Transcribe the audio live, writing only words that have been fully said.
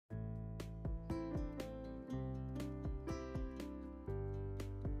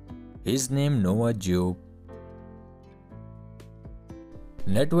His name Noah Jupe.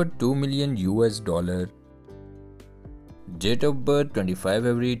 Net worth $2 million US. Date of birth 25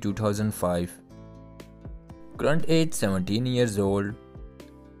 February 2005. Current age 17 years old.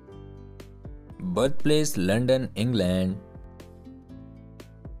 Birthplace London, England.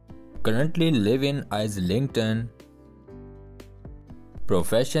 Currently live in Islington.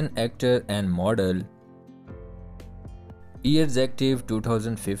 Profession actor and model. Years active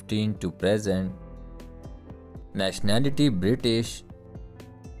 2015 to present. Nationality British.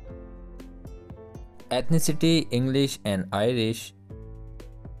 Ethnicity English and Irish.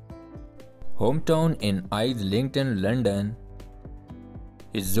 Hometown in Islington, London.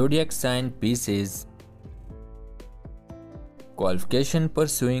 His zodiac sign Pisces. Qualification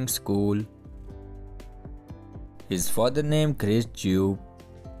pursuing school. His father name Chris Jupe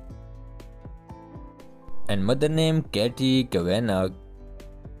and mother name Katy Cavanagh.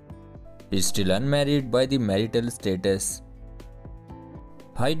 He is still unmarried by the marital status.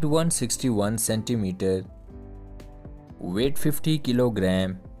 Height 161 cm. Weight 50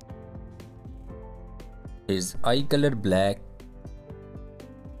 kg. His eye color black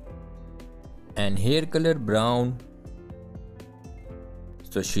and hair color brown.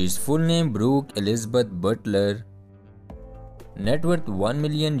 So she's full name Brooke Elizabeth Butler. Net worth $1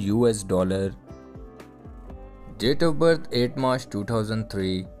 million US. Date of birth 8 March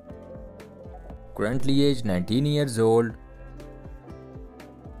 2003. Currently age 19 years old.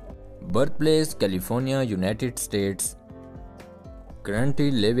 Birthplace California, United States. Currently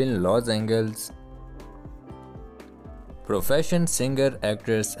live in Los Angeles. Profession singer,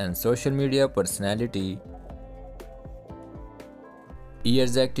 actress and social media personality.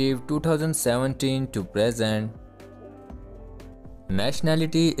 Years active 2017 to present.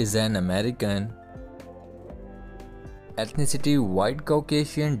 Nationality is an American. Ethnicity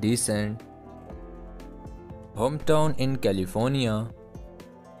White-Caucasian descent. Hometown in California.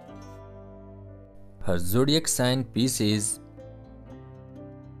 Her zodiac sign Pisces.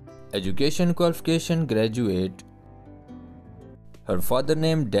 Education qualification graduate. Her father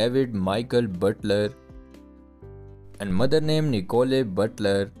name David Michael Butler and mother name Nicole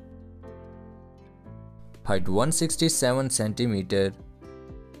Butler. Height 167 cm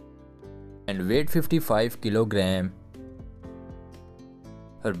and weight 55 kg.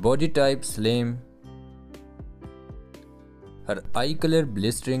 Her body type slim. Her eye color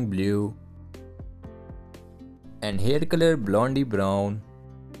blistering blue and hair color blondie brown.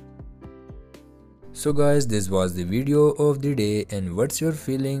 So guys, this was the video of the day, and what's your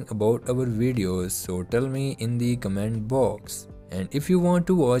feeling about our videos? So tell me in the comment box. And if you want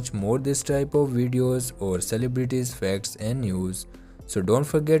to watch more this type of videos or celebrities, facts and news, so don't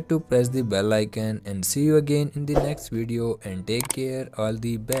forget to press the bell icon, and see you again in the next video, and take care, all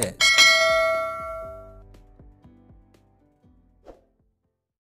the best.